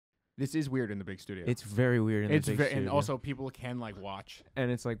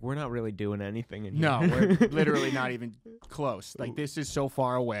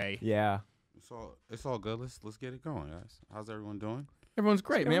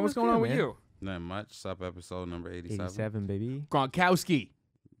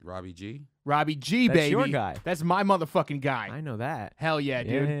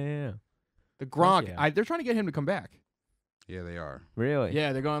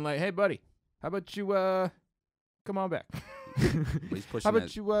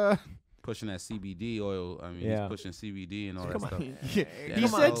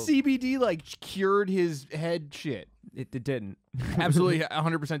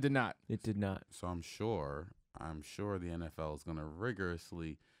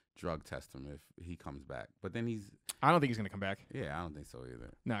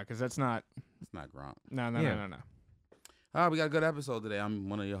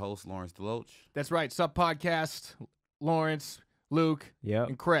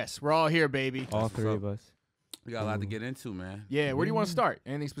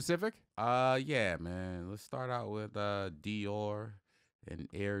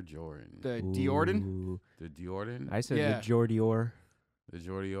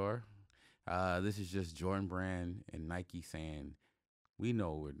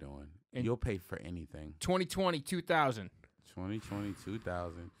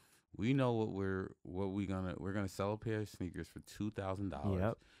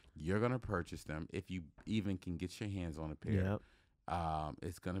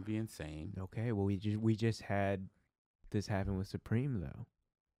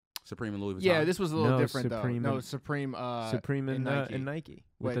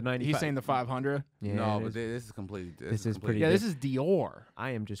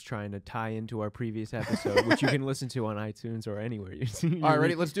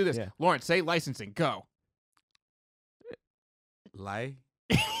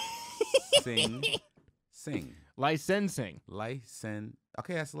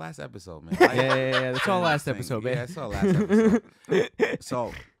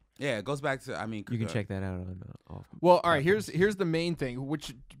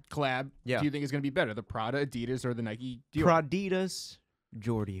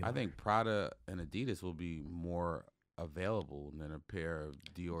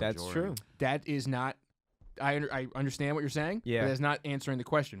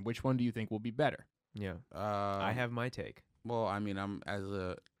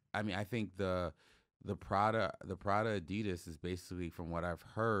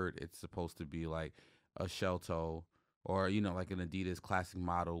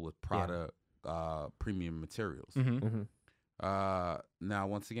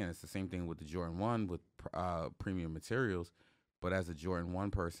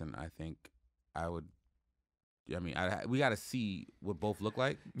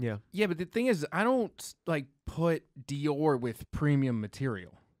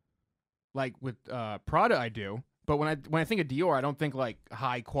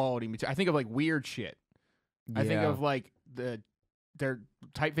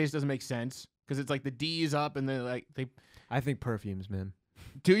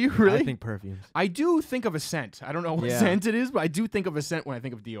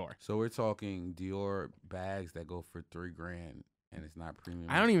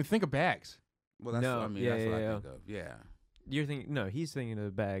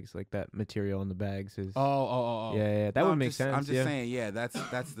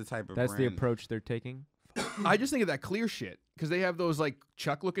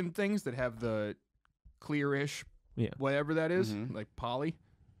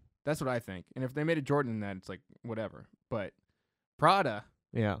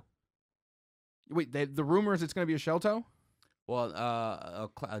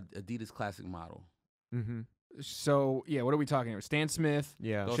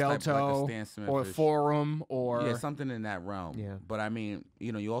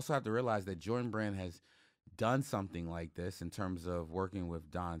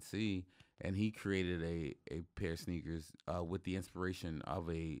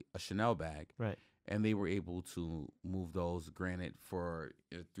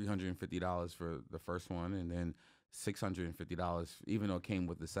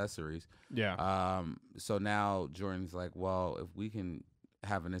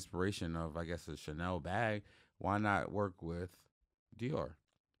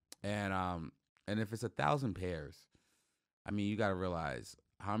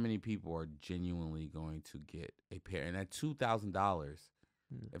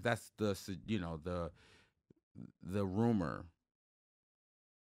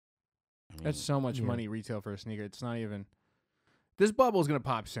That's so much Yeah. money retail for a sneaker. It's not even. This bubble's gonna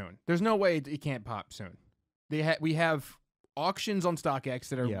pop soon. There's no way it can't pop soon. We have auctions on StockX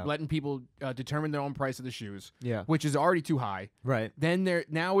that are Yeah. letting people determine their own price of the shoes, Yeah. which is already too high. Right. Then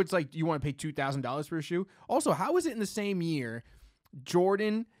now it's like you want to pay $2,000 for a shoe. Also, how is it in the same year,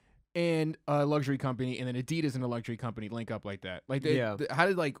 Jordan and a luxury company and then Adidas and a luxury company link up like that? Like, how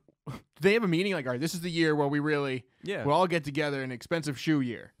did do they have a meeting? Like, all right, this is the year where we really Yeah. we'll all get together in an expensive shoe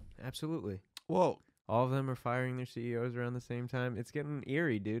year. Absolutely. Well, All of them are firing their CEOs around the same time. It's getting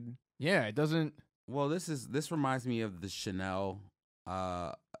eerie, dude. Yeah, it doesn't. well, this reminds me of the Chanel,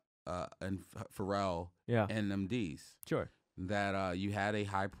 and Pharrell Yeah. NMDs Sure. that you had a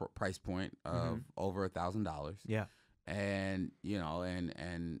high price point of over $1,000. Yeah. And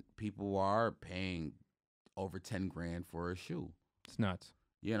and people are paying over 10 grand for a shoe. It's nuts.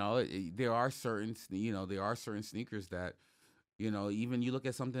 There are certain sneakers that even you look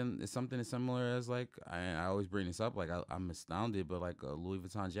at something as similar as like I always bring this up, like I'm astounded, but like a Louis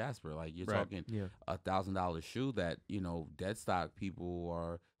Vuitton Jasper, like you're Right. talking Yeah. $1,000 shoe that dead stock people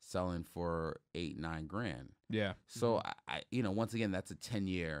are selling for 8-9 grand. Yeah. So I once again, that's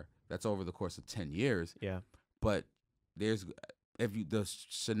that's over the course of 10 years. Yeah. But the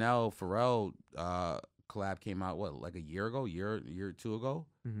Chanel Pharrell collab came out like a year or two ago.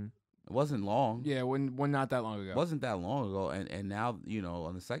 Mm-hmm. It wasn't long. Yeah, when not that long ago. It wasn't that long ago, and now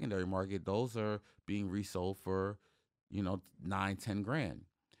on the secondary market, those are being resold for 9-10 grand.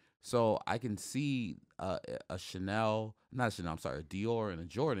 So I can see a Chanel, not a Chanel, I'm sorry, a Dior and a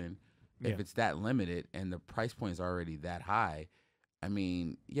Jordan. Yeah. If it's that limited and the price point is already that high, I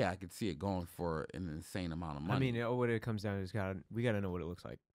mean, yeah, I could see it going for an insane amount of money. I mean, what it comes down to is we gotta know what it looks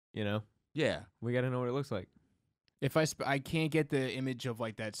like. Yeah. We gotta know what it looks like. If I can't get the image of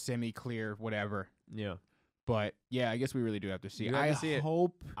like that semi-clear whatever, Yeah. but yeah, I guess we really do have to see. You have I to see it.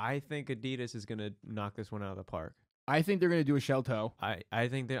 hope. I think Adidas is gonna knock this one out of the park. I think they're gonna do a shell toe. I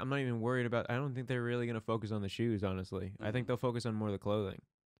think I'm not even worried about. I don't think they're really gonna focus on the shoes. Honestly, I think they'll focus on more of the clothing.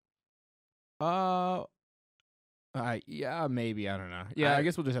 Yeah, maybe, I don't know. Yeah, I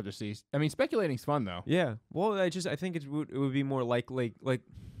guess we'll just have to see. I mean, speculating's fun though. Yeah. Well, I think it would be more likely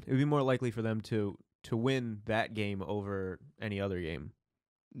it would be more likely for them to win that game over any other game.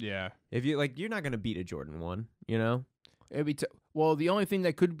 Yeah, If you're not gonna beat a Jordan 1, it'd be. Well, the only thing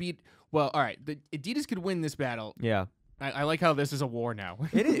that could beat. Well, all right, the Adidas could win this battle. Yeah. I like how this is a war now.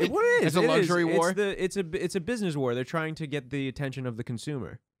 It is. What it is? It's a It is. luxury war. It's a business war. They're trying to get the attention of the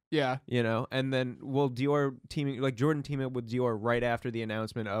consumer. Yeah, And then Jordan teaming up with Dior right after the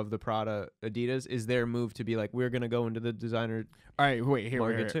announcement of the Prada Adidas is their move to be like, we're gonna go into the designer all right. Wait,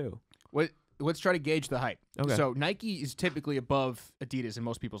 market too. Let's try to gauge the hype. Okay. So Nike is typically above Adidas in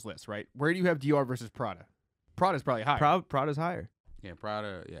most people's lists, right? Where do you have Dior versus Prada? Prada's probably higher. Prada's higher. Yeah,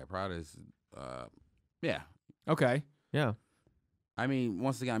 Prada's yeah. Okay. Yeah. I mean,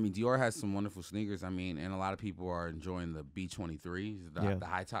 once again, Dior has some wonderful sneakers. I mean, and a lot of people are enjoying the B23s, the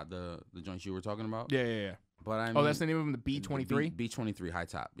high top, the joints you were talking about. Yeah. But I mean, Oh, that's the name of them, the B23? B23 high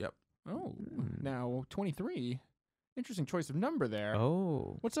top. Yep. Oh, now 23. Interesting choice of number there.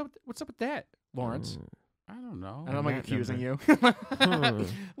 Oh. What's up with that, Lawrence? I don't know. And I'm like that accusing you. Hmm.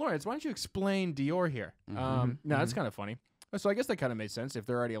 Lawrence, why don't you explain Dior here? No, that's kind of funny. So I guess that kind of made sense if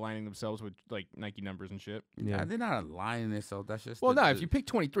they're already aligning themselves with like Nike numbers and shit. Yeah. They're not aligning themselves. That's just Well, no, if you pick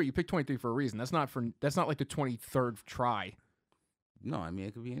 23, you pick 23 for a reason. That's not like the 23rd try. No, I mean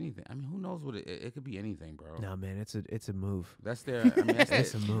it could be anything. I mean, who knows what it could be anything, bro. No, man, it's a move. That's their. I mean, that's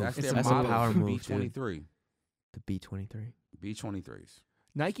It's a move. That's It's their a model. power move, B23. The B23. B23s.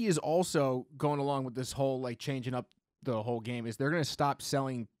 Nike is also going along with this whole like changing up the whole game. Is they're going to stop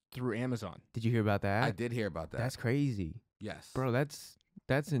selling through Amazon. Did you hear about that? I did hear about that. That's crazy, yes, bro. That's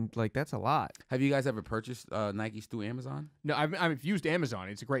a lot. Have you guys ever purchased Nikes through Amazon? No, I've used Amazon.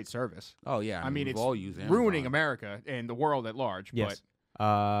 It's a great service. Oh yeah, I mean we've it's all used Amazon. ruining America and the world at large. Yes.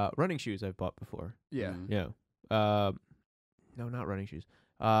 Running shoes I've bought before. But yeah. Mhm. Yeah. No, not running shoes.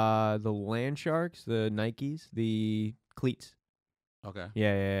 The Land Sharks, the Nikes, the cleats. Okay.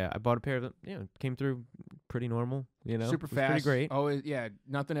 Yeah. I bought a pair of them. Yeah, came through pretty normal. Super it was fast. pretty great. Oh yeah,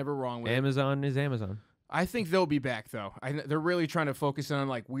 nothing ever wrong with it. Amazon is Amazon. I think they'll be back though. They're really trying to focus on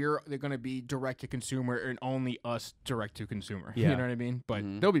like they're going to be direct to consumer and only us direct to consumer. Yeah. You know what I mean? But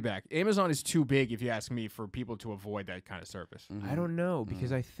Mhm. they'll be back. Amazon is too big, if you ask me, for people to avoid that kind of service. Mhm. I don't know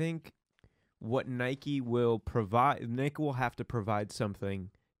because I think what Nike will provide, Nike will have to provide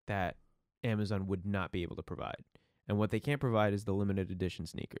something that Amazon would not be able to provide. And what they can't provide is the limited edition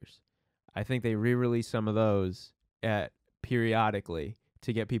sneakers. I think they re-release some of those periodically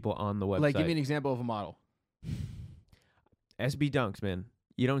to get people on the website. Like, give me an example of a model. SB Dunks, man.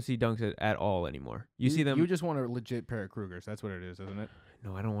 You don't see dunks at all anymore. You see them. You just want a legit pair of Krugers. That's what it is, isn't it?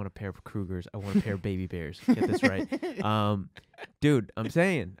 No, I don't want a pair of Krugers. I want a pair of baby bears. Get this right. Dude, I'm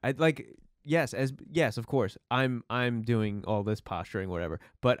saying, yes, of course. I'm doing all this posturing, whatever.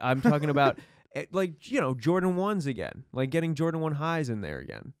 But I'm talking about Jordan 1s again. Like getting Jordan 1 highs in there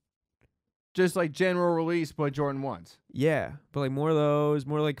again. Just like general release, but Jordan 1s. Yeah, but like more of those,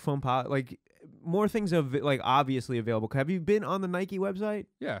 more like foam pot, like more things obviously available. Have you been on the Nike website?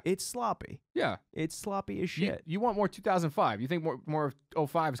 Yeah. It's sloppy. Yeah. It's sloppy as shit. You want more 2005. You think more of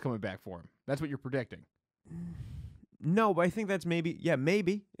 05 is coming back for him. That's what you're predicting. No, but I think that's maybe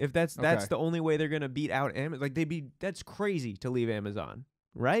if that's Okay. the only way they're gonna beat out Amazon. Like that's crazy to leave Amazon,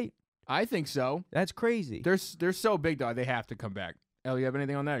 right? I think so. That's crazy. They're so big though. They have to come back. El, you have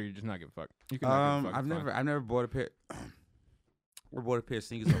anything on that, or you just not give a fuck? You can not give a fuck. I've never bought a pair. Or bought a pair of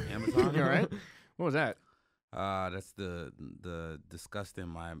sneakers on Amazon. You all right? What was that? That's the disgust in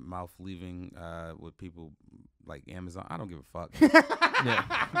my mouth leaving with people like Amazon. I don't give a fuck. Yeah.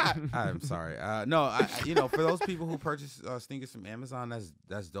 I'm sorry. No, for those people who purchase sneakers from Amazon,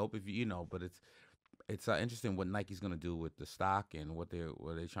 that's dope. If but it's interesting what Nike's gonna do with the stock and what they're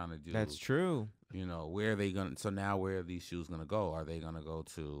trying to do. That's true. Where are they gonna? So now where are these shoes gonna go? Are they gonna go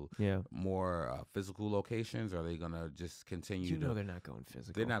to more physical locations? Or are they gonna just continue? They're not going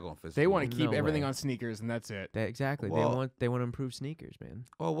physical. They're not going physical. They want to keep No everything way. on sneakers, and that's it. Exactly. Well, they want to improve sneakers, man.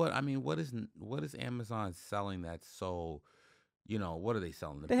 Well, what is Amazon selling that's so? What are they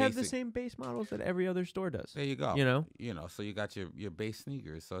selling? They have the same base models that every other store does. There you go. So you got your base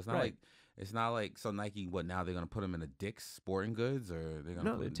sneakers. So it's not like so Nike. What now? They're gonna put them in a Dick's Sporting Goods, or they're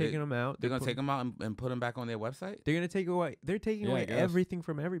gonna? No, they're taking them out. They're gonna take them out and put them back on their website. They're gonna take away. They're taking Yeah, I away guess. everything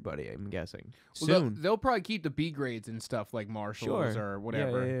from everybody. I'm guessing Well, soon. they'll probably keep the B grades and stuff like Marshalls or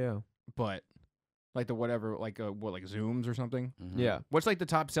whatever. Yeah. But like the whatever, like Zooms or something. Mhm. Yeah. What's like the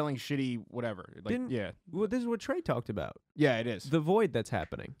top selling shitty whatever? Like Didn't- Well, this is what Trey talked about. yeah, it is. The void that's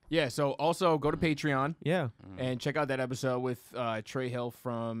happening. Yeah. So also go to Patreon Yeah, and check out that episode with Trey Hill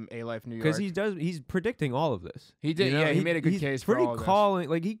from A Life New York. because he's predicting all of this. He did. You know, Yeah, he made a good he's case for pretty all of this. calling.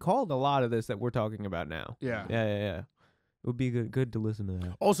 Like he called a lot of this that we're talking about now. Yeah. Yeah. It would be good to listen to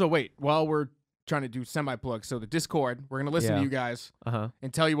that. Also, wait, while we're trying to do semi-plugs, so the Discord, we're gonna listen to Yeah. you guys Uh-huh.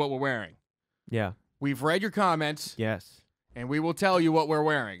 and tell you what we're wearing. Yeah. We've read your comments, Yes. and we will tell you what we're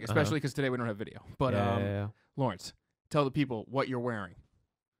wearing, especially because today we don't have video. But yeah. Lawrence, tell the people what you're wearing.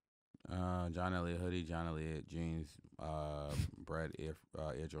 John Elliott hoodie, John Elliott jeans, Bread Air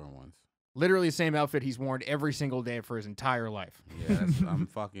Jordan 1s. Literally the same outfit he's worn every single day for his entire life. Yeah, I'm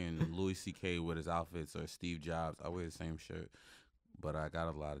fucking Louis C.K. with his outfits, or Steve Jobs. I wear the same shirt, but I got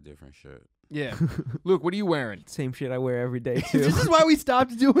a lot of different shit. Yeah. Luke, what are you wearing? Same shit I wear every day too. This is why we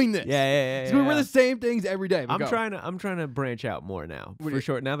stopped doing this. Yeah. 'Cause we wear the same things every day. But I'm go. trying to branch out more now. What do For you-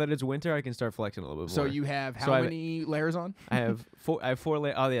 sure. Now that it's winter, I can start flexing a little bit So more. you have So how I've- many layers on? I have four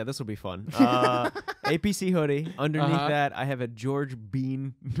oh yeah, this will be fun. APC hoodie. Underneath Uh-huh. that, I have a George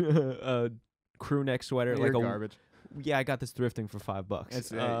Bean crew neck sweater. You're like garbage. Yeah, I got this thrifting for $5.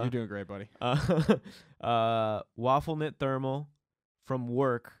 It's, you're doing great, buddy. Waffle knit thermal from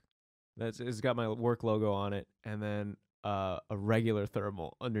work. It's got my work logo on it, and then a regular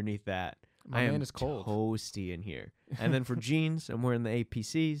thermal underneath that. My I man am is cold. toasty in here. And then for jeans, I'm wearing the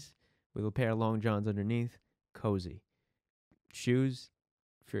APCs with a pair of long johns underneath. Cozy. Shoes,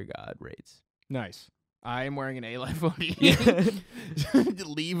 Fear God rates. Nice. I am wearing an A-Life hoodie. Yeah.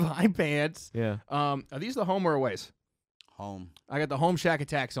 Levi pants. Yeah. Are these the home or aways? Home. I got the Home Shack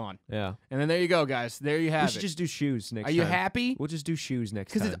Attacks on. Yeah. And then there you go, guys. There you have We it. should just do shoes next Are you time. happy? We'll just do shoes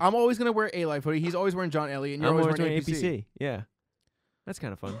next Because time. I'm always going to wear A-Life hoodie. He's always wearing John Elliott, and you're I'm always always wearing doing APC. Yeah. That's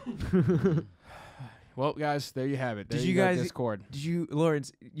kind of fun. Well, guys, there you have it. There Did you you go, guys- Discord.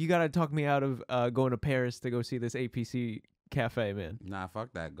 Lawrence, you got to talk me out of going to Paris to go see this APC cafe, man. Nah,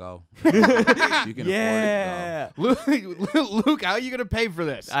 fuck that. Go. You can Yeah. Luke, how are you going to pay for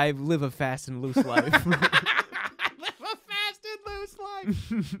this? I live a fast and loose life. live a fast and loose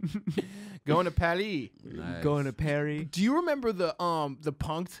life. Going to Paris. afford it. Go. Nice. Going to Paris. Do you remember the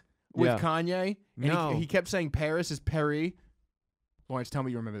Punk'd with Yeah. Kanye? And No. he kept saying Paris is Paris. Lawrence, tell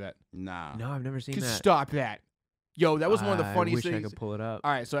me you remember that. Nah. No, I've never seen Just that. stop that. Yo, that was one of the funniest I wish things. I could pull it up.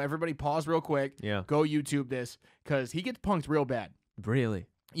 All right, so everybody pause real quick. Yeah. Go YouTube this because he gets punked real bad. Really?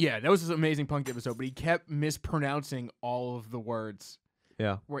 Yeah, that was this amazing punked episode, but he kept mispronouncing all of the words.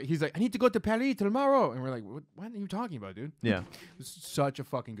 Yeah. Where he's like, I need to go to Paris tomorrow. And we're like, what are you talking about, dude? Yeah. It's such a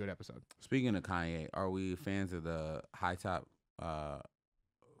fucking good episode. Speaking of Kanye, are we fans of the high top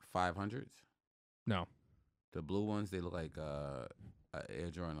 500s? No, The blue ones, they look like Air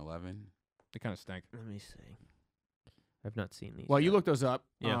Jordan 11. they kind of stink. Let me see. I've not seen these. Well, you yet. looked those up.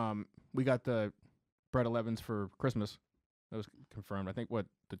 Yeah. We got the Bread 11s for Christmas. That was confirmed. I think,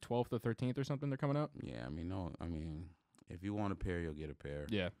 the 12th or 13th or something they're coming out? Yeah, I mean, if you want a pair, you'll get a pair.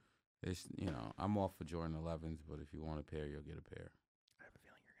 Yeah. It's, I'm all for Jordan 11s, but if you want a pair, you'll get a pair. I have a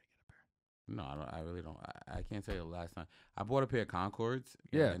feeling you're going to get a pair. No, I don't. I really don't. I can't tell you the last time. I bought a pair of Concords.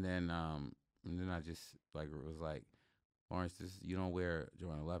 Yeah. And then I just, it was like, Lawrence, you don't wear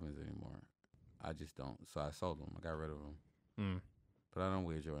Jordan 11s anymore. I just don't. So I sold them. I got rid of them. Mm. But I don't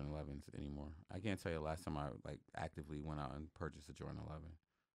wear Jordan 11s anymore. I can't tell you the last time I actively went out and purchased a Jordan 11.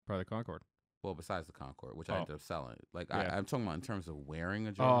 Probably the Concord. Well, besides the Concord, which I ended up selling. Yeah. I'm talking about in terms of wearing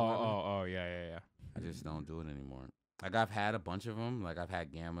a Jordan 11. Oh, yeah. I just don't do it anymore. I've had a bunch of them. I've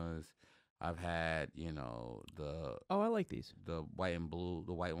had Gammas. I've had, the Oh, I like these. the white and blue,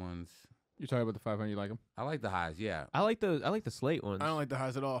 the white ones. You're talking about the 500, you like them? I like the highs, yeah. I like the slate ones. I don't like the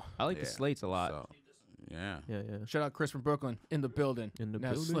highs at all. I like Yeah. the slates a lot. So, yeah. Yeah. Shout out Chris from Brooklyn in the building. In the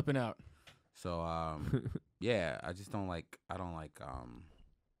now building. slipping out. So, yeah, I just don't like,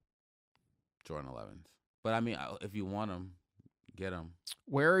 Jordan 11s. But, I mean, if you want them, get them.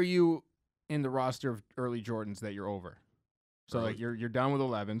 Where are you in the roster of early Jordans that you're over? So, Early- you're done with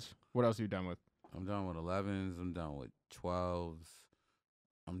 11s. What else are you done with? I'm done with 11s. I'm done with 12s.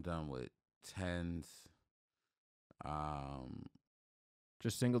 I'm done with 10s.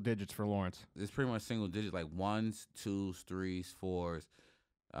 Just single digits for Lawrence. It's pretty much single digits, like 1s, 2s, 3s, 4s.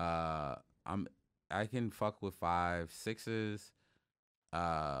 I can fuck with 5s, 6s.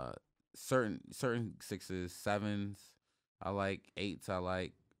 Certain 6s, 7s. I like 8s. I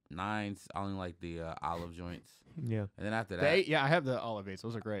like 9s. I only like the olive joints. Yeah. And then after that, I have the olive 8s.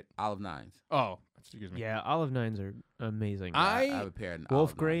 Those are great. olive 9s. Oh, excuse me. Yeah, olive 9s are amazing. I have a pair of Wolf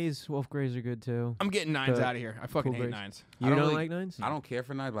olive 9s. Grays. Wolf Grays are good too. I'm getting 9s The out of here. I fucking cool hate grays. 9s. You I don't, don't like 9s? I don't care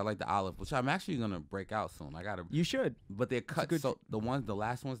for 9s, but I like the olive, which I'm actually gonna break out soon. I gotta. You should. But they're cut. good So the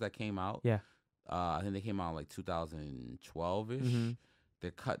last ones that came out. Yeah. I think they came out like 2012 ish. Mhm.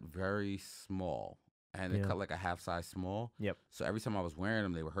 They're cut very small, and they're Yeah. cut like a half size small. Yep. So every time I was wearing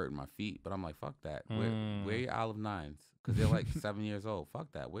them, they were hurting my feet. But I'm like, fuck that. Mm. Wear your olive 9s because they're like 7 years old.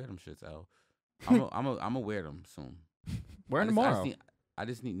 Fuck that. Wear them shits, L. I'm gonna wear them soon. Wear I them just- tomorrow. I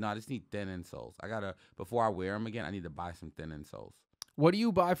just need thin insoles. I gotta, before I wear them again, I need to buy some thin insoles. What do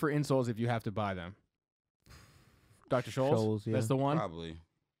you buy for insoles if you have to buy them? Dr. Scholl's? Scholl's, yeah. That's the one? Probably.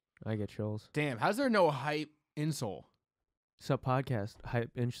 I get Shoals. Damn, how's there no hype insole? Sup podcast. Hype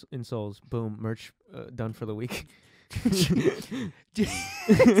insoles. Boom. Merch done for the week.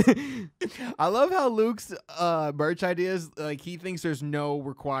 I love how Luke's merch ideas, he thinks there's no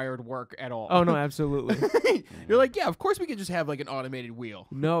required work at all. Oh no, absolutely. You're like, yeah, of course we could just have an automated wheel.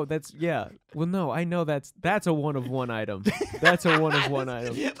 No, that's yeah. Well, no, I know that's a one of one item. That's a one of one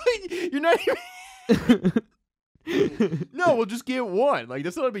item. You're not even. No, we'll just get one.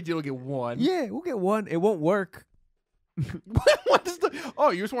 That's not a big deal to get one. Yeah, we'll get one. It won't work. What is the?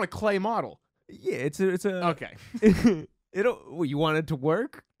 Oh, you just want a clay model? Yeah, it's a Okay. Well, you want it to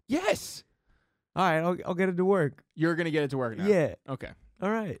work? Yes. All right, I'll get it to work. You're gonna get it to work now. Yeah. Okay.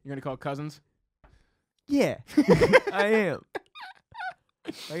 All right. You're gonna call cousins. Yeah, I am.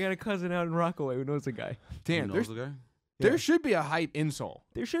 I got a cousin out in Rockaway who knows a guy. Damn. Who knows the guy? There should be a hype insole.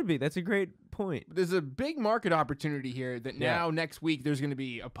 There should be. That's a great point. There's a big market opportunity here that now next week there's going to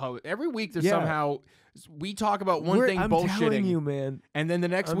be a post. Every week there's Yeah. somehow we talk about one thing I'm bullshitting, telling you, man. and then the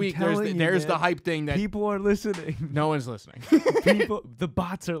next I'm week telling you, there's the man. hype thing that People are listening. no one's listening. The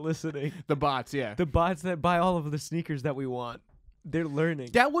bots are listening. The bots, yeah. The bots that buy all of the sneakers that we want. They're learning.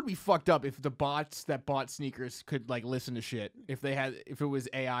 That would be fucked up if the bots that bought sneakers could listen to shit. If it was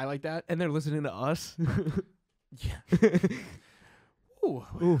AI like that. And they're listening to us. Yeah. Ooh,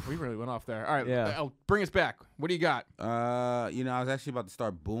 Oof. we really went off there. All right, Yeah. I'll bring us back. What do you got? I was actually about to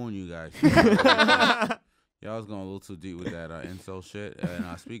start booing you guys. Y'all was going a little too deep with that insole shit.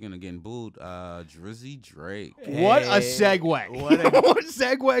 And speaking of getting booed, Drizzy Drake. What a Hey, segue! what a- What a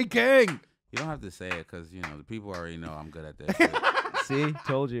segue king! You don't have to say it because, the people already know I'm good at that shit. See?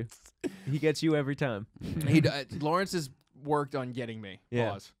 Told you. He gets you every time. Lawrence has worked on getting me. Yeah.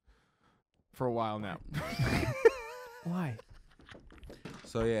 Pause. For a while now. Why?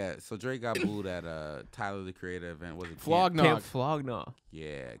 So Drake got booed at Tyler the Creator event. Was it Flog Can't Nog. flog no.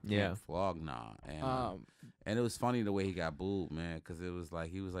 Yeah, Yeah. Flog Nah. And it was funny the way he got booed, man, because it was like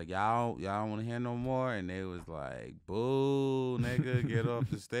he was like, y'all don't want to hear no more, and they was like, boo, nigga, get off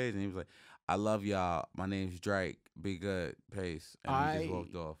the stage, and he was like, I love y'all. My name's Drake. Be good. Peace. And he just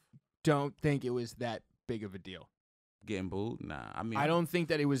walked off. Don't think it was that big of a deal. Getting booed? Nah. I mean, I don't think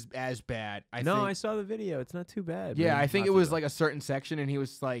that it was as bad. I I saw the video. It's not too bad. Yeah, man. I think Not it too was bad. a certain section, and he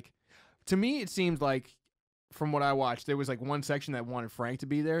was like, to me, it seemed like from what I watched, there was like one section that wanted Frank to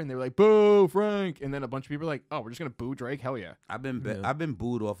be there, and they were like, "Boo, Frank!" And then a bunch of people were like, "Oh, we're just gonna boo Drake? Hell yeah!" I've been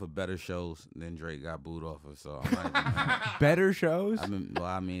booed off of better shows than Drake got booed off of. So I'm not even mad. Better shows. I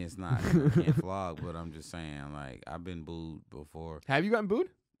mean, it's not. I can't flog, but I'm just saying, like, I've been booed before. Have you gotten booed?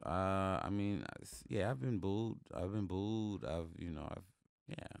 I mean, yeah, I've been booed.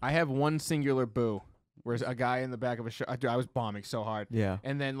 Yeah. I have one singular boo. Where's a guy in the back of a show? I was bombing so hard. Yeah.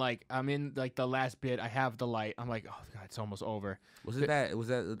 And then like I'm in like the last bit. I have the light. I'm like, oh god, it's almost over. Was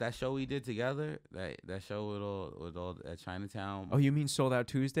that show we did together? That show with all at Chinatown? Oh, you mean Sold Out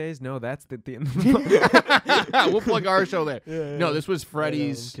Tuesdays? No, that's the We'll plug our show there. Yeah, No, this was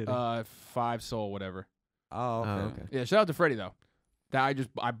Freddie's I'm kidding. 5 Soul whatever. Oh, okay. Oh, okay. Yeah, shout out to Freddie though. That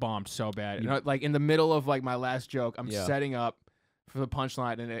I bombed so bad. And like in the middle of like my last joke, I'm setting up for the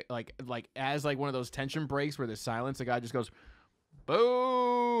punchline, and it like as like one of those tension breaks where there's silence, the guy just goes,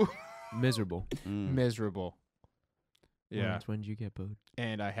 "Boo!" Miserable. Miserable. Yeah. When did you get booed?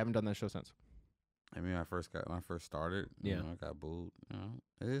 And I haven't done that show since. I mean, when I first started, Yeah. I got booed.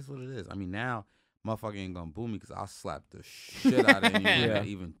 It is what it is. I mean, now motherfucker ain't gonna boo me because I'll slap the shit out of anyone that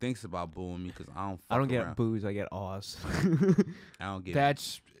even thinks about booing me because I don't get boos. I get awes. I don't get.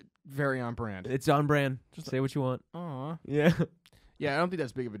 That's very on brand. It's on brand. Just say what you want. Aw. Yeah. Yeah, I don't think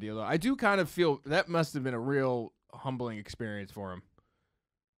that's big of a deal though. I do kind of feel that must have been a real humbling experience for him.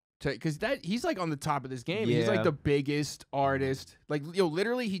 Because he's like on the top of this game. He's like Yeah. the biggest artist. Like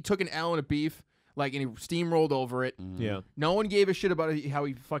literally, he took an L and a beef, like, and he steamrolled over it. Yeah. No one gave a shit about how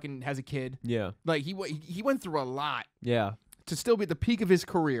he fucking has a kid. Yeah. Like he went through a lot Yeah. to still be at the peak of his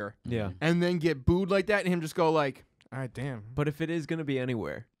career, Yeah. and then get booed like that, and him just go like, "All right, damn." But if it is gonna be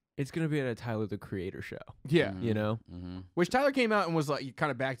anywhere, it's gonna be at a Tyler the Creator show. Yeah. You know. Which Tyler came out and was like, kind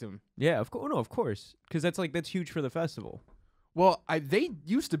of backed him. Yeah. Of course. No. Of course. Because that's huge for the festival. Well, they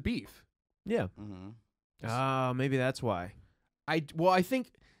used to beef. Yeah. Maybe that's why. I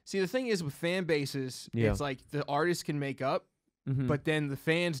think. See, the thing is with fan bases, it's like the artist can make up, but then the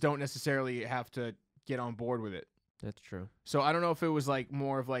fans don't necessarily have to get on board with it. That's true. So I don't know if it was like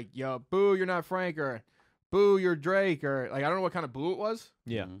more of like, yo, boo, you're not Frank, or boo, you're Drake, or like I don't know what kind of boo it was.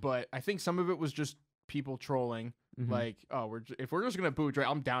 Yeah. But I think some of it was just people trolling, like, oh, if we're just gonna boo Drake,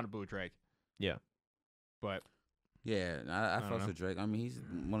 I'm down to boo Drake. Yeah. But yeah, I don't fucks know. with Drake. I mean, he's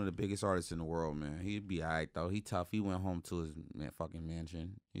one of the biggest artists in the world, man. He'd be alright though. He tough. He went home to his fucking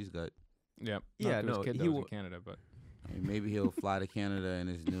mansion. He's good. yeah, Yeah, his no, kid he that was wa- in Canada, but I mean, maybe he'll fly to Canada in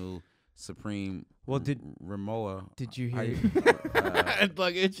his new Supreme. Well, did Rimowa? you How hear?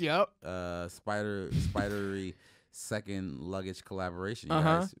 luggage, yep. Spidery second luggage collaboration.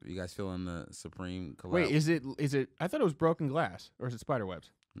 You guys feeling the Supreme collab? Wait, is it? I thought it was broken glass, or is it spider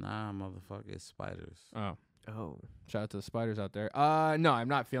webs? Nah, motherfucker, it's spiders. Oh, Oh. shout out to the spiders out there. No, I'm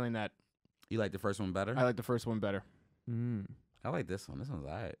not feeling that. You like the first one better? I like the first one better. I like this one. This one's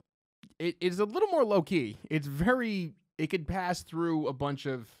alright. It is a little more low key. It's very. It could pass through a bunch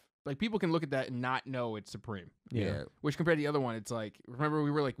of like people can look at that and not know it's Supreme. Yeah. Which compared to the other one, it's like remember we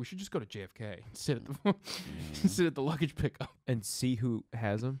were like we should just go to JFK and sit at the sit at the luggage pickup. And see who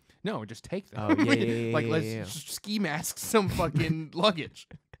has them. No, just take them. Oh, yeah, like yeah, let's yeah. just ski mask some fucking luggage.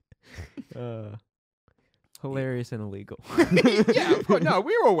 Hilarious and illegal. Yeah, of course. No,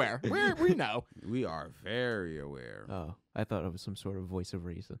 we were aware. We know. We are very aware. Oh, I thought it was some sort of voice of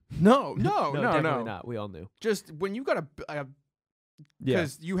reason. No, definitely not. We all knew. Just when you got a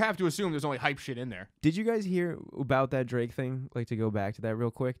because you have to assume there's only hype shit in there. Did you guys hear about that Drake thing? Like to go back to that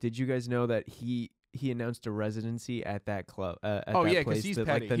real quick. Did you guys know that he announced a residency at that club? At Oh, that yeah, 'cause place he's that,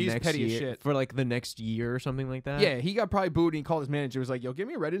 petty. Like, the He's next petty as year, shit. for like the next year or something like that. Yeah, he got probably booed and he called his manager. Was like, "Yo, give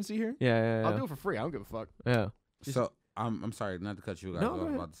me a residency here. Yeah. I'll do it for free. I don't give a fuck." Yeah. So I'm sorry not to cut you guys No, go off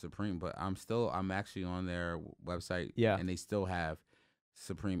ahead. about the Supreme, but I'm actually on their website. Yeah. And they still have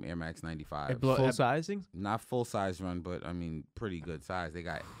Supreme Air Max 95. Full sizing. Not full size run, but I mean pretty good size. They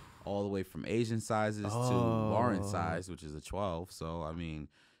got all the way from Asian sizes to Lauren size, which is a 12. So I mean,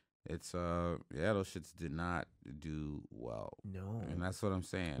 it's those shits did not do well. No. And that's what I'm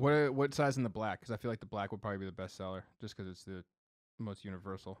saying. What size in the black? Because I feel like the black would probably be the best seller, just because it's the most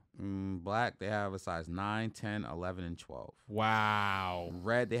universal. Black, they have a size 9, 10, 11, and 12. Wow.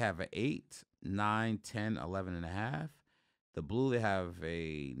 Red, they have an 8, 9, 10, 11 and a half. The blue, they have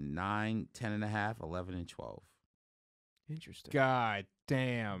a 9, 10 and a half, 11, and 12. Interesting. God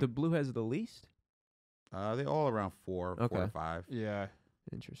damn. The blue has the least. They're all around 4 to Okay. 5. Yeah.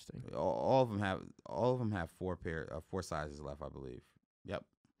 Interesting. All of them have 4 sizes left, I believe. Yep.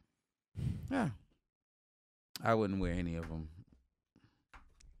 Yeah. I wouldn't wear any of them.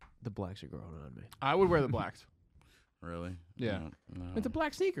 The blacks are growing on me. I would wear the blacks. Really? Yeah. No. It's a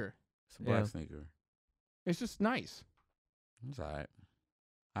black sneaker. It's a black Yeah. sneaker. It's just nice. It's all right.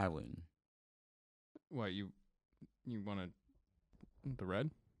 I wouldn't. What you want the red?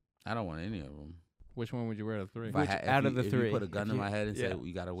 I don't want any of them. Which one would you wear out of 3? Out of the if three, you put a gun if in you- my head and yeah. say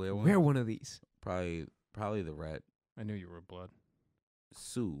you gotta wear one, Wear one of these. probably the red. I knew you were blood.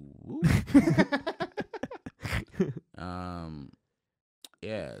 Sue.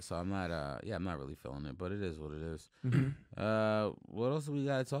 Yeah. So I'm not. I'm not really feeling it, but it is what it is. Mm-hmm. What else do we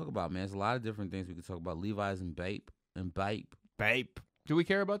gotta talk about, man? There's a lot of different things we could talk about. Levi's and Bape. Do we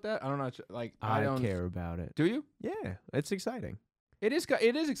care about that? I don't know. Like I don't care about it. Do you? Yeah, it's exciting. It is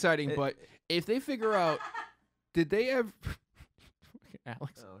exciting, but if they figure out, did they have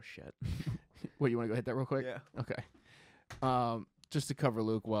Alex? Oh shit. Wait, you want to go hit that real quick? Yeah. Okay. Just to cover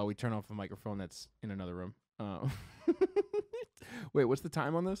Luke while we turn off the microphone that's in another room. Wait, what's the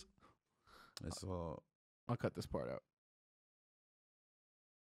time on this? It's all. I'll cut this part out.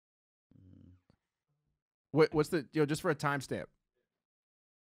 What's the just for a timestamp?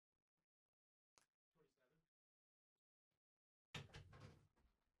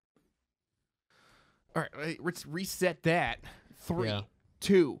 All right, let's reset that. 3, Yeah.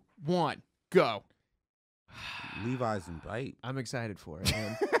 2, 1, go. Levi's and Bape. I'm excited for it,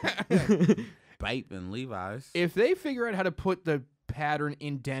 man. Bape and Levi's. If they figure out how to put the pattern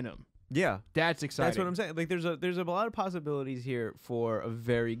in denim, Yeah. that's exciting. That's what I'm saying. Like, there's a lot of possibilities here for a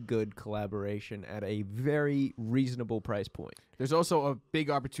very good collaboration at a very reasonable price point There's also a big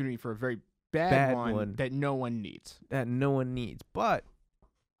opportunity for a very bad Bad one one. that no one needs. that no one needs. But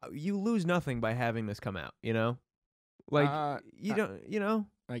you lose nothing by having this come out. You know, like you don't. You know,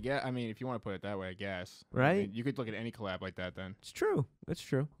 I guess. I mean, if you want to put it that way, I guess. I Right? mean, you could look at any collab like that. Then, it's true. That's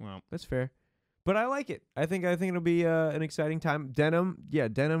true. well, That's fair. But I like it. I think it'll be an exciting time. Denim,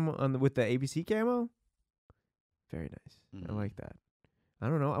 denim with the ABC camo. Very nice. I like that. I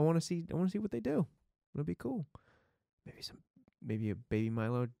don't know. I want to see what they do. It'll be cool. Maybe a Baby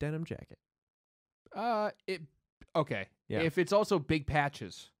Milo denim jacket. okay. Yeah. If it's also big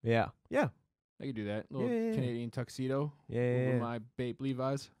patches, Yeah. Yeah. I could do that. Little Yeah. Canadian tuxedo Yeah. over my Bape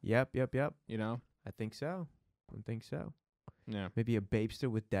Levi's. Yep. You know. I think so. Yeah. Maybe a Bapester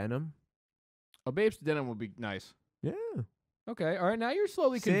with denim. A Bape's denim would be nice. Yeah. Okay. All right. Now you're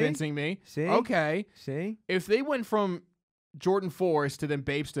slowly See? convincing me. See? Okay. See? If they went from Jordan 4s to then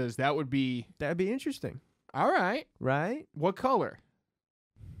Bapestas, that would be That'd be interesting. all right. Right? What color?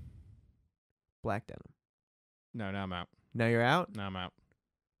 Black denim. No, now I'm out. Now you're out? Now I'm out.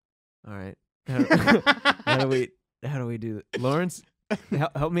 All right. How do we do that? Lawrence,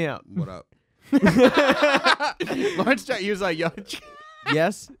 help me out. What up? Lawrence, he was like, yo.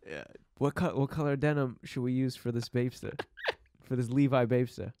 Yes? Yeah. What color denim should we use for this Bapester? For this Levi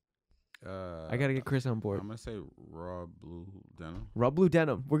Bapester? I got to get Chris on board. I'm gonna say raw blue denim. Raw blue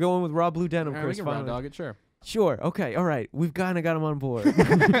denim. We're going with raw blue denim, All right, we Chris. can raw Finally. dog it, sure. Sure. Okay. All right. We've kind of got him on board.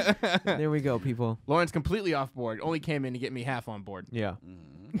 There we go, people. Lawrence completely off board. Only came in to get me half on board. Yeah.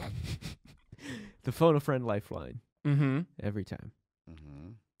 Mm-hmm. The phone a friend lifeline. Mm-hmm. Every time. Mm-hmm.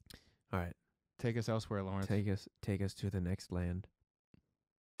 All right. Take us elsewhere, Lawrence. Take us to the next land.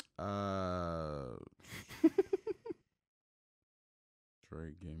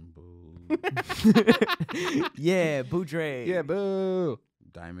 Dragon Boo. Yeah, Boudre. Yeah, boo.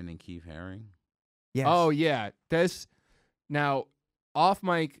 Diamond and Keith Haring. Yes. Oh, yeah. Now, off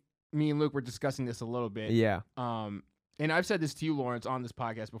mic, me and Luke were discussing this a little bit. Yeah. And I've said this to you, Lawrence, on this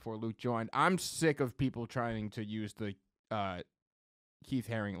podcast before Luke joined. I'm sick of people trying to use the Keith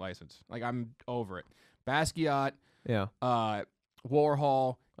Haring license. Like, I'm over it. Basquiat, Yeah.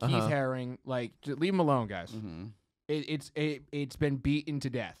 Warhol, Keith Uh-huh. Haring, like, just leave them alone, guys. Mm-hmm. It's been beaten to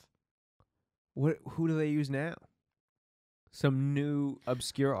death. Who do they use now? Some new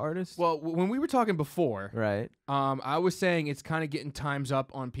obscure artist? Well, when we were talking before, right. I was saying it's kind of getting times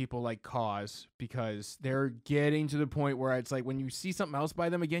up on people like Cause because they're getting to the point where it's like when you see something else by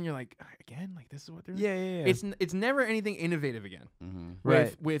them again, you're like, again, like this is what they're Yeah. It's never anything innovative again. Mm-hmm.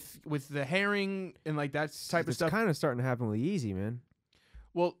 Right. With the Haring and like that type of It's stuff. kind of starting to happen with Yeezy, man.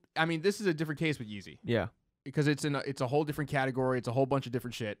 Well, I mean, this is a different case with Yeezy Yeah. because it's a whole different category. It's a whole bunch of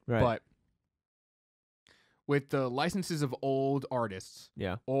different shit. Right. But with the licenses of old artists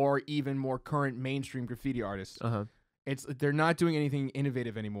Yeah. or even more current mainstream graffiti artists, Uh-huh. they're not doing anything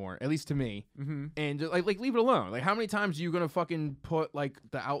innovative anymore, at least to me. Mm-hmm. And like leave it alone. Like how many times are you gonna fucking put like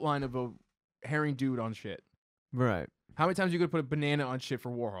the outline of a herring dude on shit? Right. How many times are you gonna put a banana on shit for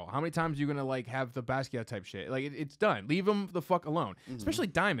Warhol? How many times are you gonna like have the Basquiat type shit? Like it's done. Leave them the fuck alone. Mhm. Especially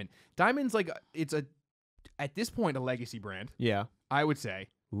Diamond. Diamond's like it's at this point a legacy brand. Yeah. I would say,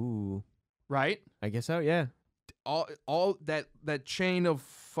 Ooh. right? I guess so, yeah. all that chain of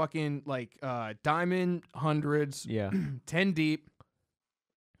fucking like diamond hundreds, Yeah. 10 deep.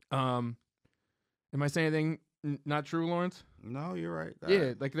 Am I saying anything not true, Lawrence? No, you're right.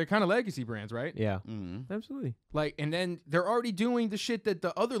 Yeah, like they're kind of legacy brands, right? Yeah. Mm-hmm. Absolutely. Like, and then they're already doing the shit that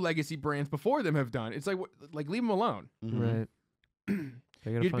the other legacy brands before them have done. It's like leave them alone. Mm-hmm. Right.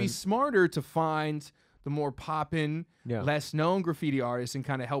 They gotta You'd be find- smarter to find the more poppin', yeah. less known graffiti artists and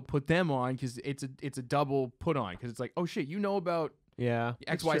kind of help put them on because it's a double put on because it's like, oh shit, you know about Yeah.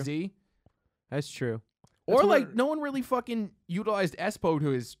 That's true. XYZ, That's true. or That's like what- no one really fucking utilized Espo to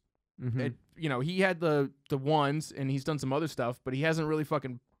his. Mhm. You know, he had the ones and he's done some other stuff, but he hasn't really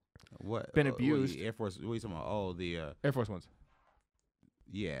fucking What been abused. Air Force? What are you talking about? Oh, the Air Force ones.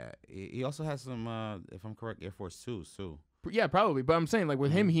 yeah. He also has some. If I'm correct, Air Force 2s too. Yeah, probably. But I'm saying like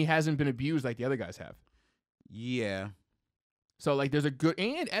with him, he hasn't been abused like the other guys have. Yeah. So like there's a good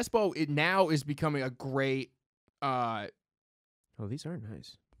and Espo it now is becoming a great Oh, these are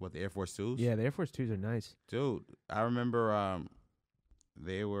nice. What, the Air Force 2s? Yeah, the Air Force 2s are nice. Dude, I remember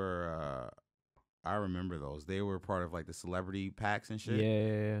they were I remember those. They were part of like the celebrity packs and shit.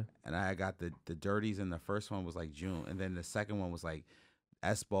 Yeah. And I got the dirties, and the first one was like June, and then the second one was like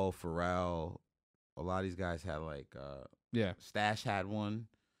Espo, Pharrell. A lot of these guys had like yeah. Stash had one.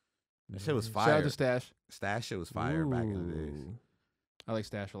 That shit was Nice. fire. Shout out to Stash. Stash shit was fire back in the days. Ooh, I like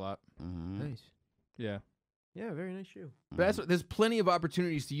Stash a lot. Mm-hmm. Nice. Yeah. Yeah, very nice shoe. But that's there's plenty of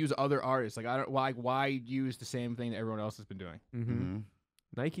opportunities to use other artists. Like I don't why use the same thing that everyone else has been doing. Mm-hmm.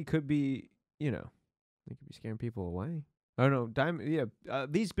 Nike could be, they could be scaring people away. Oh no, Diamond. Yeah,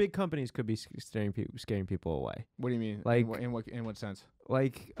 these big companies could be scaring people away. What do you mean? Like- in what sense?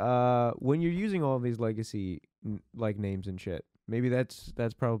 Like, when you're using all of these legacy like names and shit, maybe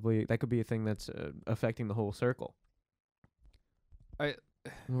that could be a thing that's affecting the whole circle.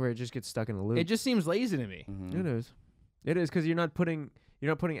 Where it just gets stuck in a loop. It just seems lazy to me. Mm-hmm. It is because you're not putting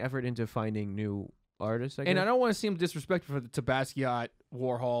effort into finding new artists. I And I guess. don't want to seem disrespectful to Basquiat,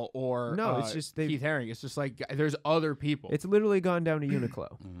 Warhol, or No, it's just they- Keith Haring. It's just like there's other people. It's literally gone down to Uniqlo.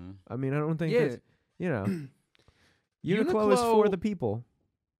 Mm-hmm. I mean, I don't think Yeah. that's, Uniqlo is for the people.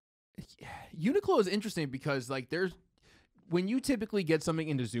 Uniqlo is interesting because like there's when you typically get something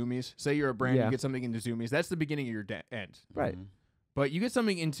into Zoomies, say you're a brand, Yeah. you get something into Zoomies, that's the beginning of your end. Right. Mm-hmm. But you get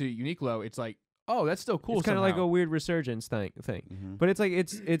something into Uniqlo, it's like, oh, that's still cool. It's kind of like somehow. a weird resurgence thing. Mm-hmm. But it's like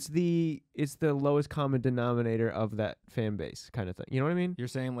it's the lowest common denominator of that fan base kind of thing. You know what I mean? You're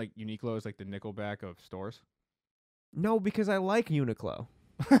saying like Uniqlo is like the Nickelback of stores. No, because I like Uniqlo.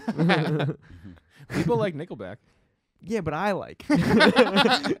 People like Nickelback. Yeah, but I like.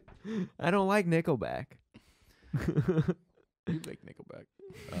 I don't like Nickelback. You like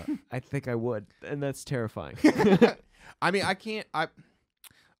Nickelback. I think I would, and that's terrifying. I mean, I can't.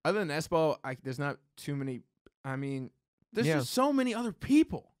 Other than Espo, there's not too many. I mean, there's Yeah. just so many other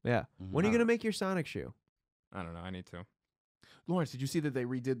people. Yeah. When are you gonna make your Sonic shoe? I don't know. I need to. Lawrence, did you see that they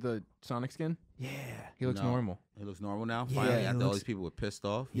redid the Sonic skin? Yeah. He looks No. normal. He looks normal now. Yeah, Finally, he after all looks- these people were pissed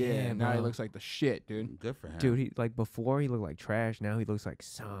off. Yeah, now he bro. looks like the shit, dude. Good for him, Dude, he like before he looked like trash. Now he looks like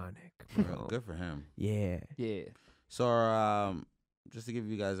Sonic. Bro. Good for him. Yeah. Yeah. So, just to give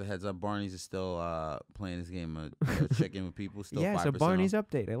you guys a heads up, Barney's is still playing this game of chicken with people. Still, Yeah. 5% So Barney's off,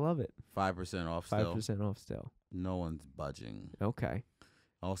 update. I love it. 5% off. Still, 5% off still. no one's budging. Okay.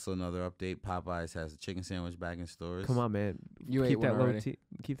 Also, another update: Popeyes has a chicken sandwich back in stores. Come on, man. You keep ate that one low. already.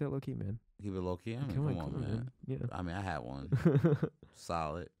 Keep that low key, man. Keep it low key. I mean, Come come on, on, man. Yeah. I mean, I had one.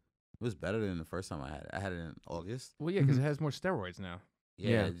 Solid. It was better than the first time I had it. I had it in August. Well, yeah, because it has more steroids now. Yeah,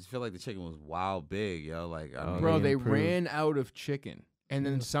 Yeah. I just feel like the chicken was wild big, yo. Like, I Oh, mean, Bro, they they improved. ran out of chicken and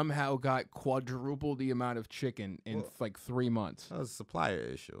then Yeah. somehow got quadruple the amount of chicken in Well- like 3 months. that was a supplier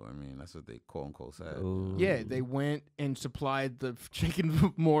issue. I mean, that's what they quote unquote said. Ooh. Yeah, they went and supplied the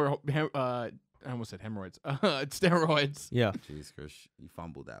chicken more. I almost said hemorrhoids. Steroids. Yeah. Jeez, Chris, you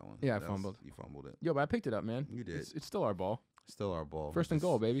fumbled that one. Yeah, I fumbled. You fumbled it. Yo, but I picked it up, man. You did. It's still our ball. Still our ball. First and Just-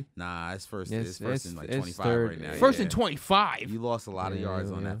 goal, baby. Nah, it's first. It's- It's first it's- in like it's 25 third. right now. First yeah. and 25. You lost a lot of Yeah,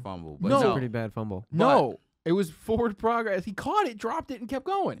 yards on yeah. that fumble. But No. It's a no, pretty bad fumble. No, it was forward progress. He caught it, dropped it, and kept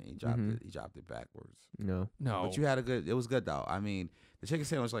going. he dropped Mhm. it. He dropped it backwards. No. No, But you had a good. It was good though. I mean, the chicken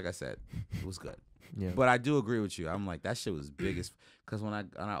sandwich, like I said, it was good. Yeah. But I do agree with you. I'm like, that shit was big as. Because when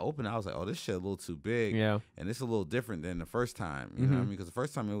I opened it, I was like, oh, this shit a little too big. Yeah. And it's a little different than the first time. You know what I Mhm. mean? Because the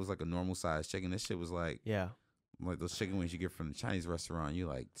first time it was like a normal size chicken. This shit was like Yeah. those chicken wings you get from the Chinese restaurant. You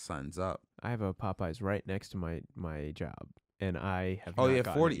like, something's up. I have a Popeyes right next to my job, and I have. Oh not yeah,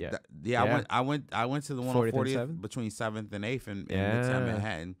 gotten 40. it yet. Yeah, Yeah. I went to the one 40th on and 40th 7th? between 7th and 8th in Yeah. Midtown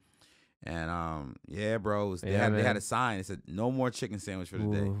Manhattan. And yeah, bro, they Yeah, had man. a sign. It said no more chicken sandwich for the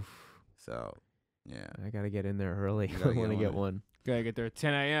day. Oof. So Yeah. I gotta get in there early You gotta when I get get on it. one. Gotta get there at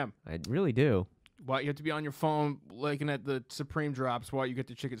 10 a.m. I really do. Why you have to be on your phone looking at the Supreme drops while you get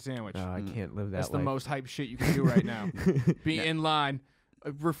the chicken sandwich. Oh, I can't live that That's the life. most hype shit you can do right now. Be in line,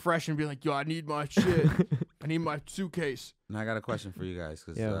 refresh and be like, yo, I need my shit. I need my suitcase. Now I got a question for you guys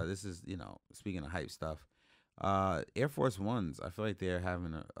because Yeah. this is, speaking of hype stuff. Air Force Ones, I feel like they're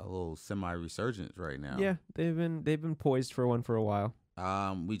having a little semi-resurgence right now. Yeah, they've been poised for one for a while.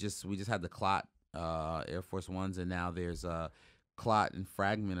 We just had the Clot Air Force Ones, and now there's Clot and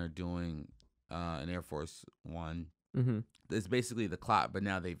Fragment are doing an Air Force One. Mm-hmm. It's basically the Clot, but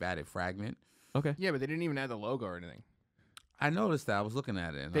now they've added Fragment. Okay. Yeah, but they didn't even add the logo or anything. I noticed that. I was looking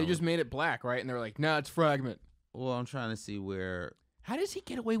at it. And They just made it black, right? And they're like, nah, it's Fragment. Well, I'm trying to see where How does he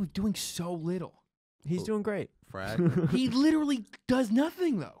get away with doing so little? He's doing great. Fragment. He literally does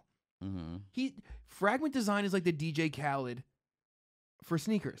nothing, though. Mm-hmm. Fragment design is like the DJ Khaled for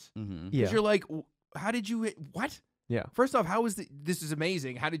sneakers. Mm-hmm. Yeah. You're like, how did you, what? Yeah. First off, how is this is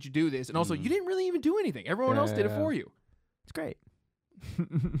amazing. How did you do this? And also, Mhm. you didn't really even do anything. Everyone else did it Yeah. for you. It's great.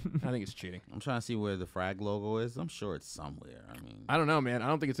 I think it's cheating. I'm trying to see where the Frag logo is. I'm sure it's somewhere. I mean, I don't know, man. I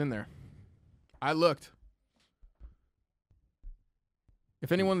don't think it's in there. I looked.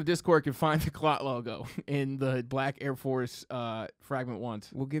 If anyone in the Discord can find the Clot logo in the black Air Force Fragment ones,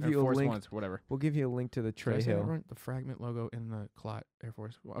 We'll give Air you a Force link. ones, whatever. We'll give you a link to the Did I Trey say that Hill. right? The Fragment logo in the Clot Air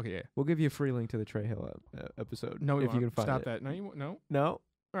Force. Okay, yeah. We'll give you a free link to the Trey Hill episode. No, we if won't. you can find Stop it. that. No, you won't. No. No.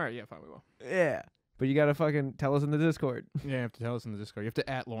 All right, yeah, fine, we will. Yeah. But you gotta fucking tell us in the Discord. Yeah, you have to tell us in the Discord. You have to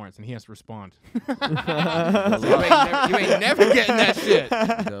at Lawrence, and he has to respond. Good you, luck. ain't never getting that shit.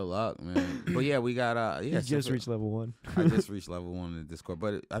 Good luck, man. But yeah, we got You just reached level 1. I just reached level 1 in the Discord,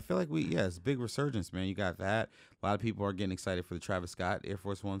 but I feel like it's big resurgence, man. You got that. A lot of people are getting excited for the Travis Scott Air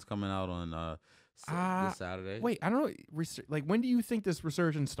Force Ones coming out on this Saturday. Wait, I don't know. Like, when do you think this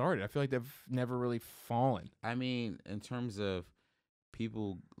resurgence started? I feel like they've never really fallen. I mean, in terms of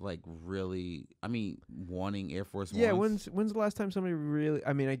people like really, wanting Air Force Yeah, Ones. when's the last time somebody really?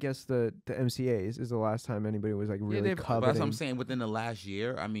 I mean, I guess the MCAs is the last time anybody was like really they've- But coveting. that's what I'm saying. Within the last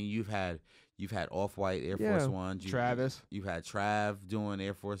year, I mean, you've had Off-White Air Force Yeah. Ones. Travis. You've had Trav doing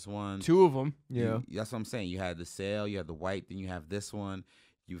Air Force Ones. Two of them. Yeah. That's what I'm saying. You had the Sail, you had the white, then you have this one.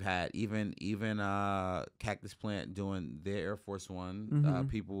 You've had even Cactus Plant doing their Air Force One. Mhm.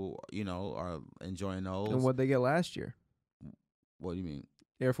 People, are enjoying those. And what they get last year? What do you mean?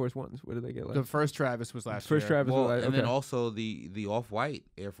 Air Force Ones. What did they get last? The first Travis was last First year. Travis Well, was last. and then okay. also the Off-White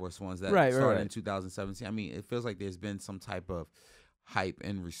Air Force Ones that Right, started right. in 2017. I mean, it feels like there's been some type of hype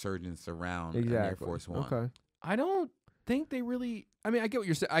and resurgence around an Air Exactly. Force One. Okay. I don't think they really. I mean, I get what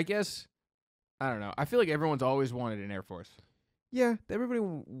you're saying. I guess. I don't know. I feel like everyone's always wanted an Air Force. Yeah, everybody.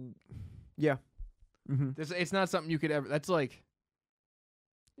 Yeah. Mm-hmm. It's not something you could ever. That's like.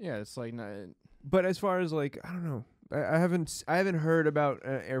 Yeah, it's like. But as far as like, I don't know. I haven't heard about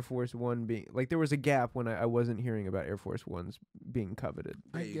Air Force One being like there was a gap when I wasn't hearing about Air Force Ones being coveted.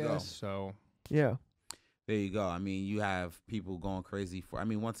 There I you go. guess so. Yeah. There you go. I mean, you have people going crazy for. I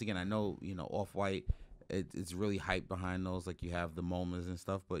mean, once again, I know Off-White. It's really hype behind those. Like you have the MoMAs and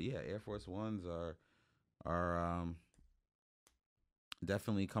stuff. But yeah, Air Force Ones are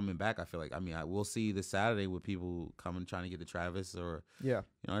definitely coming back. I feel like. I mean, we'll see this Saturday with people coming trying to get the Travis or. Yeah.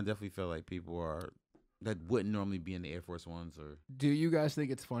 I definitely feel like people are that wouldn't normally be in the Air Force Ones or Do you guys think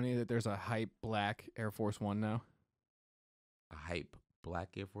it's funny that there's a hype black Air Force One now? a hype black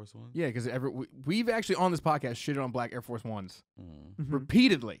Air Force One. Yeah, because we've actually on this podcast shitted on black Air Force Ones Mm. Mhm.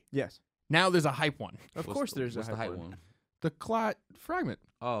 repeatedly. Yes. Now there's a hype one. Of What's course, the- there's what's a the hype hype one. The Clot Fragment.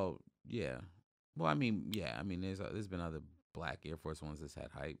 Oh yeah. Well, I mean, yeah. I mean, there's been other black Air Force Ones that's had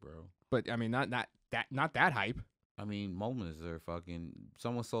hype, bro. But I mean, not that hype. I mean, MoMAs are fucking.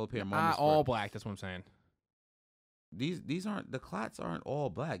 Someone sold a pair of MoMAs. All black. That's what I'm saying. These aren't the Clots aren't all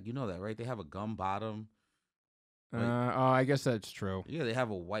black. You know that, right? They have a gum bottom. Like- I guess that's true. Yeah, they have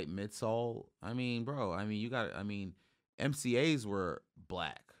a white midsole. I mean, bro. I mean, MCAs were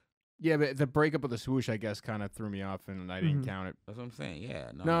black. Yeah, but the breakup of the swoosh, I guess, kind of threw me off, and I didn't Mhm. count it. That's what I'm saying.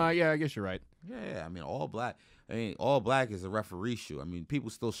 Yeah. No, yeah, I guess you're right. Yeah. I mean, all black. I mean, all black is a referee shoe. I mean, people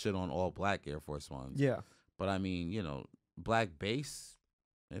still shit on all black Air Force Ones. Yeah. But I mean, black base.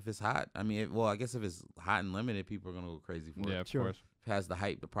 If it's hot, I mean, I guess if it's hot and limited, people are gonna go crazy for Yeah, it. of Sure. course. If it has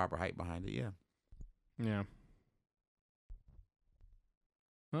the proper hype behind it, yeah. Yeah.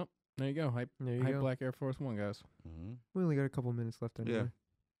 Well, there you go. Hype There you go. black Air Force One, guys. Mm-hmm. We only got a couple minutes left anyway. Yeah.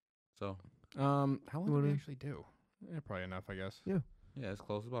 So How long did we wanna- actually do? Yeah, probably enough, I guess. yeah, it's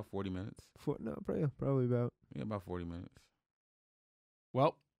close. About 40 minutes. Probably about. Yeah, about 40 minutes.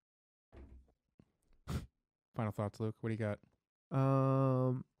 Well, final thoughts, Luke. What do you got?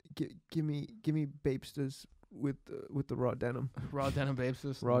 Give me Bapestas with the raw denim. Raw denim babes.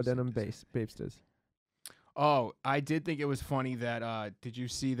 Raw denim Bapestas. Oh, I did think it was funny that did you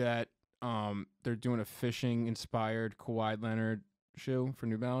see that they're doing a fishing inspired Kawhi Leonard shoe for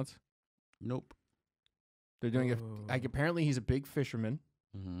New Balance? Nope. They're doing like apparently he's a big fisherman.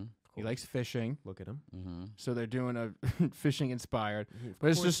 Mm-hmm. He likes fishing. Look at him. Mm-hmm. So they're doing a fishing inspired. Of But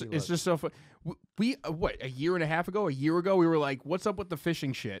it's course just he it's was. just so fun. We what, a year ago, we were like, what's up with the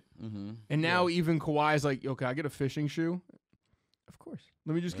fishing shit? Mm-hmm. And now even Kawhi's like, yo, can I get a fishing shoe? Of course.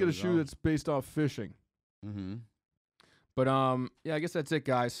 Let me just There get a we shoe go. that's based off fishing. Mm-hmm. But yeah, I guess that's it,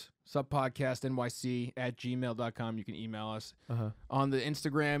 guys. subpodcastnyc@gmail.com. You can email us. On the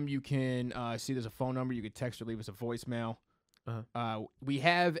Instagram, you can see there's a phone number. You can text or leave us a voicemail. We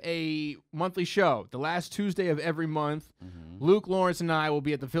have a monthly show the last Tuesday of every month. Mm-hmm. Luke, Lawrence, and I will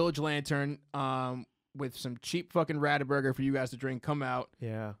be at the Village Lantern with some cheap fucking Rataburger for you guys to drink. Come out.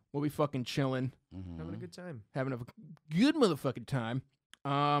 Yeah. We'll be fucking chilling, Mm-hmm. Having a good time. having a good motherfucking time.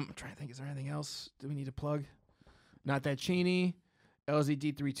 I'm trying to think. Is there anything else do we need to plug? Not That Cheney,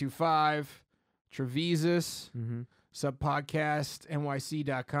 LZD325, Trovese, Mm-hmm.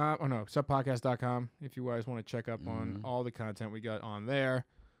 subpodcastnyc.com. Oh, no, subpodcast.com if you guys want to check up on Mhm. all the content we got on there.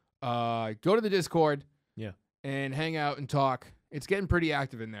 Go to the Discord. Yeah. And hang out and talk. It's getting pretty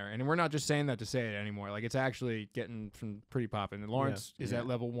active in there. And we're not just saying that to say it anymore. Like, it's actually getting some pretty popping. And Lawrence is Yeah. at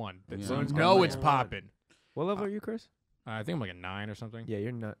level 1. Yeah. So Lawrence know got it's level popping. What level are you, Chris? I think I'm like a 9 or something. Yeah,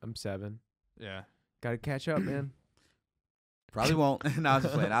 you're not. I'm 7. Yeah. Gotta catch up, man. Probably won't. No, I was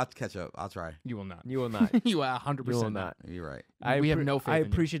just playing. I'll catch up. I'll try. You will not. You will not. You are 100% You will not. not. You're right. We have no faith I in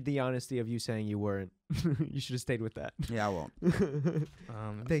you. appreciate the honesty of you saying you weren't. You should have stayed with that. Yeah, I won't.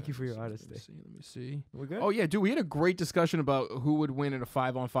 Thank you for your honesty. Let me see. We're good. Oh, yeah, dude, we had a great discussion about who would win in a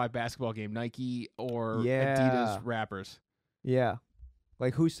 5-on-5 basketball game, Nike or Yeah. Adidas rappers. Yeah.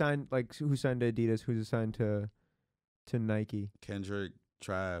 Like who signed to Adidas, who's assigned to Nike? Kendrick,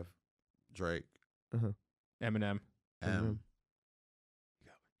 Trav, Drake, Eminem. M.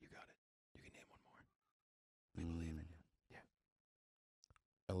 You got it. You can name one more. We believe in you. Yeah.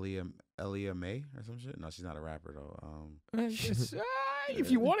 Aaliyah May or some shit? No, she's not a rapper though. If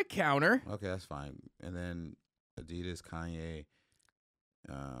you want to counter. Okay, that's fine. And then Adidas, Kanye,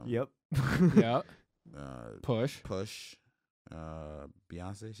 Yep. Yeah. Push,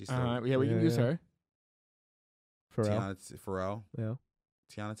 Beyonce. She's still Yeah, we can use her. Pharrell. Yeah.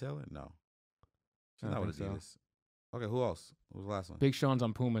 Tiana Taylor? No. She's I not don't with think so. Adidas. Okay, who else? Who was the last one? Big Sean's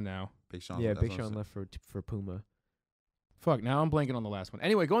on Puma now. Big Sean. Yeah, that's Big what I'm Sean saying. left for Puma. Fuck, now I'm blanking on the last one.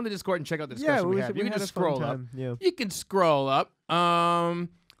 Anyway, go on the Discord and check out the discussion we have. You can just scroll up. Yeah. You can scroll up. And All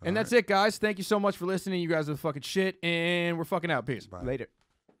that's right. it, guys. Thank you so much for listening. You guys are fucking shit, and we're fucking out. Peace. Bye. Later.